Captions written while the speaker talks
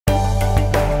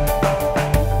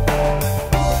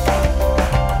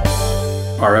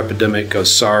our epidemic of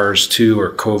SARS-2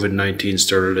 or COVID-19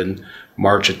 started in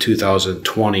March of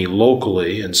 2020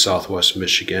 locally in Southwest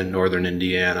Michigan, Northern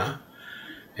Indiana.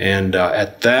 And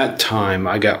at that time,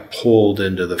 I got pulled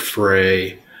into the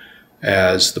fray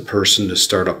as the person to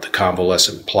start up the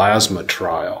convalescent plasma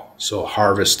trial. So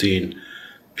harvesting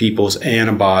people's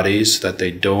antibodies that they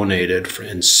donated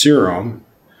in serum,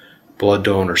 blood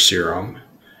donor serum,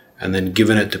 and then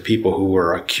giving it to people who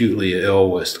were acutely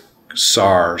ill with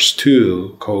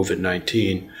SARS-2,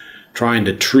 COVID-19, trying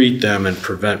to treat them and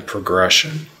prevent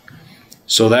progression.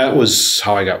 So that was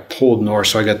how I got pulled north.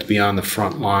 So I got to be on the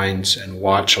front lines and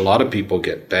watch a lot of people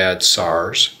get bad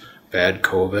SARS, bad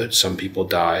COVID. Some people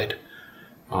died.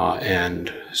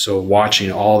 And so watching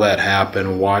all that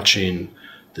happen, watching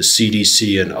the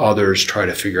CDC and others try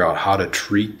to figure out how to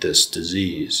treat this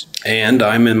disease. And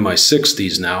I'm in my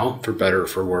 60s now, for better or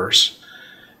for worse.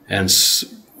 And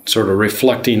sort of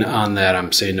reflecting on that,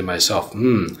 I'm saying to myself,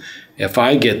 if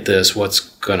I get this, what's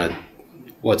gonna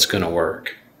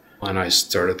work? And I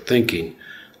started thinking,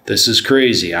 this is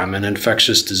crazy. I'm an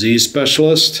infectious disease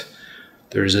specialist.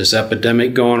 There's this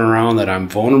epidemic going around that I'm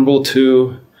vulnerable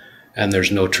to, and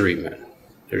there's no treatment.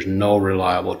 There's no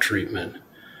reliable treatment.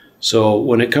 So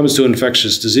when it comes to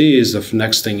infectious disease, the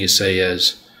next thing you say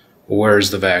is, well,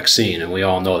 where's the vaccine? And we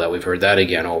all know that. We've heard that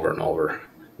again over and over.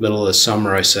 Middle of the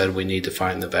summer, I said, we need to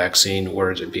find the vaccine.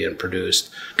 Where is it being produced?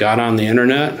 Got on the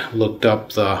internet, looked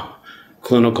up the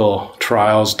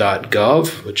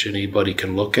clinicaltrials.gov, which anybody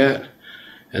can look at,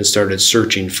 and started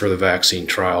searching for the vaccine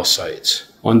trial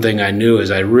sites. One thing I knew is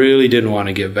I really didn't want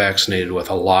to get vaccinated with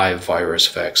a live virus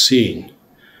vaccine.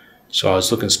 So I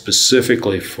was looking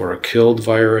specifically for a killed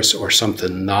virus or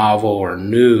something novel or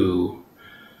new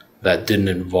that didn't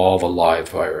involve a live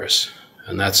virus.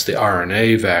 And that's the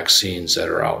RNA vaccines that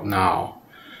are out now.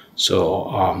 So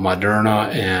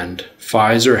Moderna and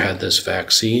Pfizer had this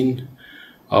vaccine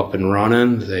up and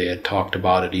running. They had talked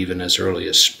about it even as early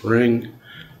as spring,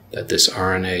 that this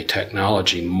RNA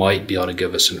technology might be able to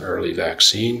give us an early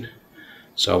vaccine.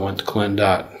 So I went to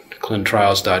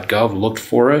clinicaltrials.gov, looked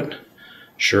for it.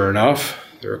 Sure enough,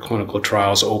 there are clinical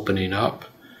trials opening up.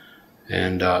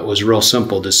 And it was a real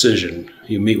simple decision.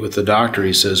 You meet with the doctor,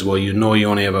 he says, well, you know you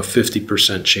only have a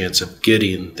 50% chance of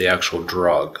getting the actual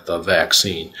drug, the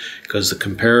vaccine, because the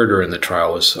comparator in the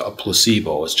trial was a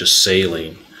placebo. It was just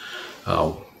saline,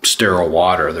 sterile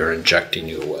water they're injecting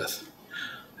you with.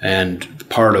 And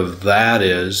part of that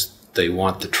is they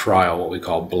want the trial, what we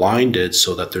call blinded,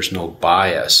 so that there's no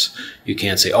bias. You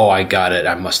can't say, oh, I got it,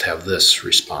 I must have this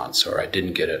response, or I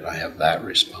didn't get it, I have that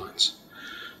response.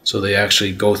 So they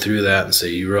actually go through that and say,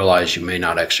 you realize you may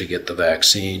not actually get the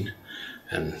vaccine.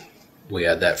 And we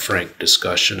had that frank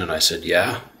discussion, and I said,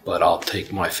 yeah, but I'll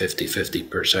take my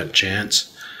 50%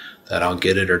 chance that I'll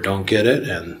get it or don't get it,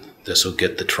 and this will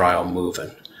get the trial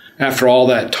moving. After all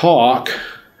that talk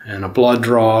and a blood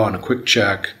draw and a quick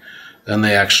check, then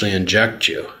they actually inject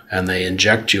you. And they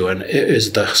inject you, and it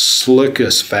is the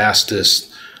slickest,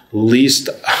 fastest, least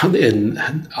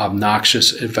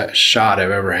obnoxious shot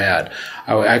I've ever had.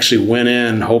 I actually went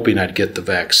in hoping I'd get the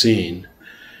vaccine,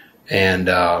 and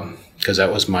because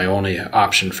that was my only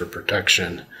option for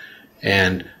protection.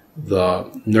 And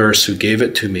the nurse who gave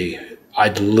it to me, I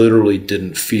literally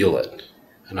didn't feel it.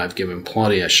 And I've given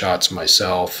plenty of shots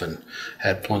myself and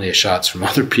had plenty of shots from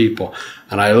other people.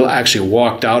 And I actually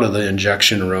walked out of the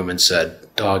injection room and said,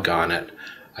 doggone it,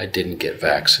 I didn't get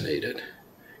vaccinated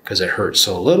because it hurt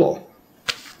so little.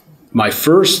 My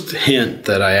first hint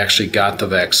that I actually got the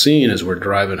vaccine is we're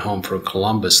driving home from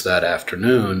Columbus that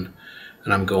afternoon,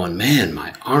 and I'm going, man,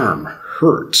 my arm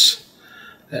hurts.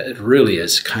 It really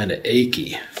is kind of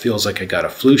achy. Feels like I got a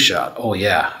flu shot. Oh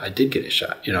yeah, I did get a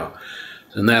shot, you know.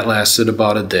 And that lasted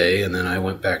about a day, and then I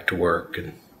went back to work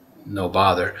and no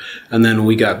bother. And then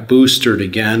we got boosted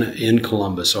again in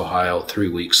Columbus, Ohio, 3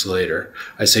 weeks later.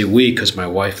 I say we because my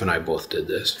wife and I both did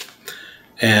this.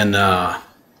 And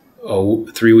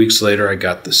 3 weeks later, I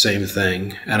got the same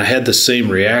thing, and I had the same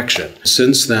reaction.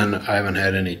 Since then, I haven't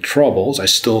had any troubles. I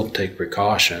still take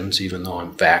precautions, even though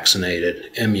I'm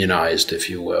vaccinated, immunized, if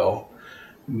you will.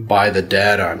 By the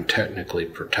data, I'm technically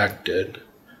protected,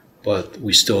 but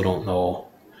we still don't know,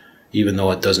 even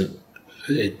though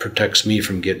it protects me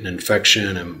from getting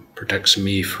infection and protects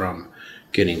me from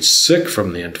getting sick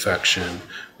from the infection.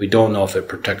 We don't know if it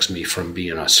protects me from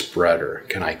being a spreader.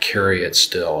 Can I carry it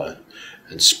still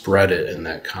and spread it in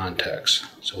that context?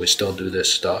 So we still do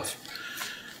this stuff.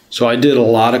 So I did a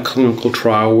lot of clinical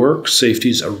trial work. Safety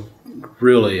is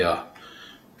really a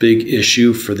big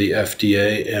issue for the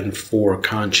FDA and for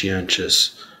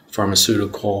conscientious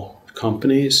pharmaceutical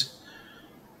companies.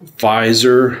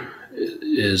 Pfizer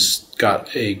is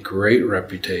got a great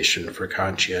reputation for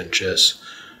conscientious,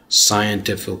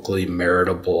 scientifically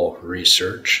meritable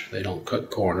research. They don't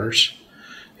cut corners.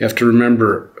 You have to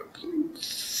remember,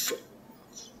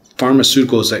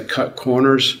 pharmaceuticals that cut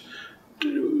corners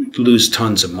lose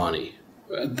tons of money.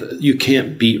 You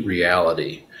can't beat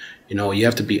reality. You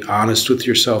have to be honest with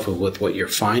yourself and with what you're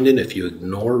finding. If you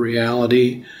ignore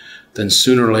reality, then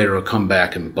sooner or later it'll come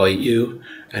back and bite you,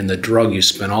 and the drug you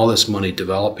spent all this money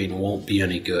developing won't be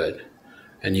any good,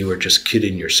 and you were just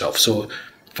kidding yourself. So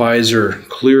Pfizer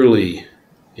clearly,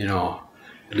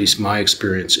 at least my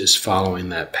experience, is following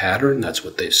that pattern. That's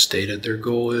what they've stated their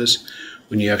goal is.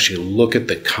 When you actually look at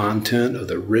the content of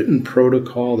the written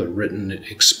protocol, the written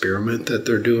experiment that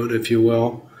they're doing, if you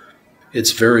will,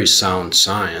 it's very sound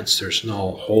science. There's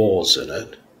no holes in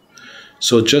it.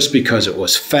 So just because it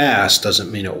was fast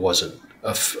doesn't mean it wasn't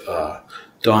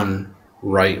done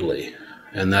rightly.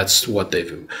 And that's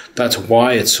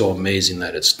why it's so amazing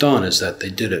that it's done, is that they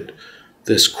did it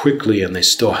this quickly and they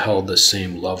still held the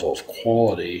same level of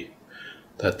quality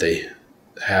that they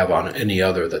have on any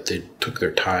other that they took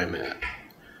their time at.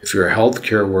 If you're a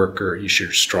healthcare worker, you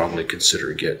should strongly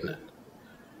consider getting it.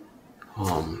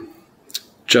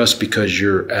 Just because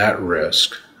you're at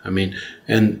risk.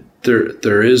 And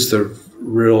there is the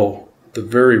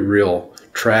very real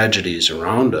tragedies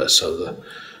around us of the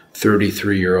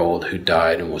 33-year-old who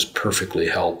died and was perfectly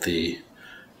healthy.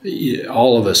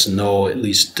 All of us know, at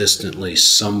least distantly,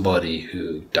 somebody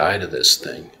who died of this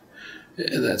thing.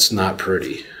 That's not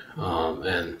pretty.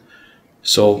 And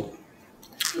so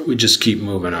we just keep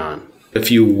moving on.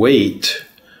 If you wait,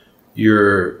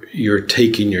 you're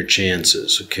taking your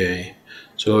chances, okay?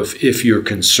 So if you're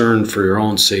concerned for your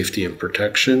own safety and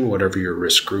protection, whatever your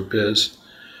risk group is,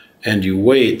 and you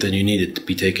wait, then you need to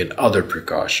be taking other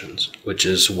precautions, which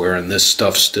is wearing this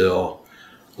stuff still,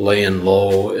 laying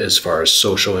low as far as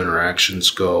social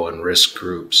interactions go and risk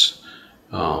groups,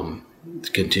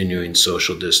 continuing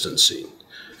social distancing.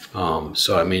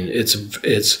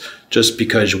 It's just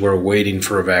because we're waiting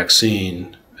for a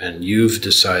vaccine and you've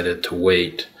decided to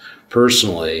wait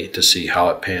personally to see how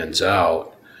it pans out,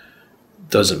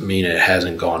 doesn't mean it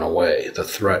hasn't gone away. The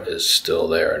threat is still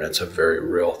there, and it's a very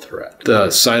real threat. The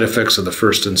side effects of the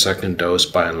first and second dose,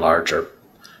 by and large, are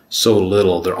so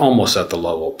little, they're almost at the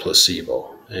level of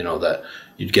placebo. That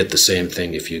you'd get the same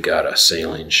thing if you got a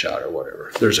saline shot or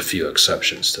whatever. There's a few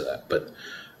exceptions to that, but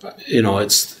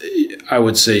I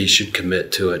would say you should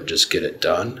commit to it and just get it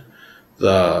done.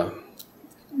 The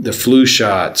flu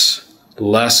shots,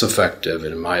 less effective,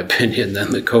 in my opinion,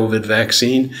 than the COVID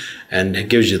vaccine, and it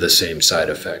gives you the same side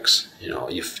effects.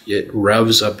 It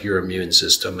revs up your immune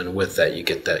system, and with that you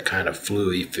get that kind of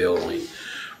flu-y feeling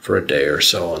for a day or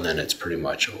so, and then it's pretty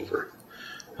much over.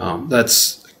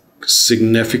 That's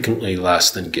significantly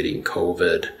less than getting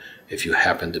COVID if you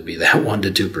happen to be that 1 to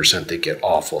 2% that get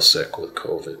awful sick with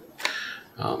COVID.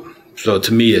 So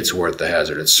to me, it's worth the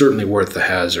hazard. It's certainly worth the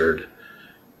hazard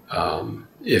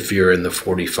if you're in the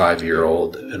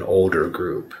 45-year-old and older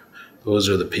group. Those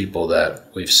are the people that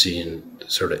we've seen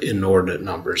sort of inordinate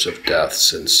numbers of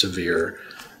deaths and severe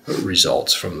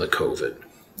results from the COVID.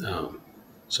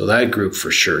 So that group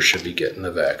for sure should be getting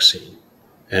the vaccine.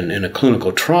 And in a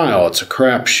clinical trial, it's a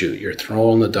crapshoot. You're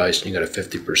throwing the dice and you got a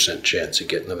 50% chance of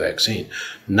getting the vaccine.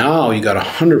 Now you got a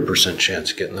 100%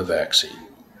 chance of getting the vaccine.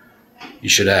 You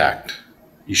should act.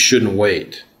 You shouldn't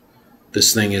wait.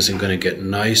 This thing isn't going to get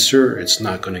nicer. It's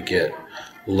not going to get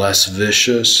less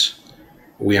vicious.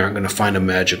 We aren't going to find a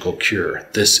magical cure.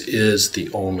 This is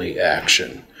the only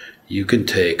action you can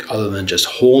take other than just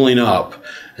holding up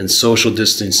and social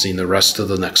distancing the rest of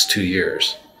the next 2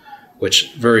 years,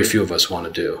 which very few of us want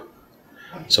to do.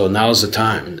 So now's the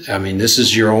time. This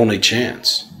is your only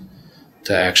chance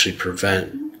to actually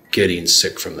prevent getting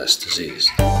sick from this disease.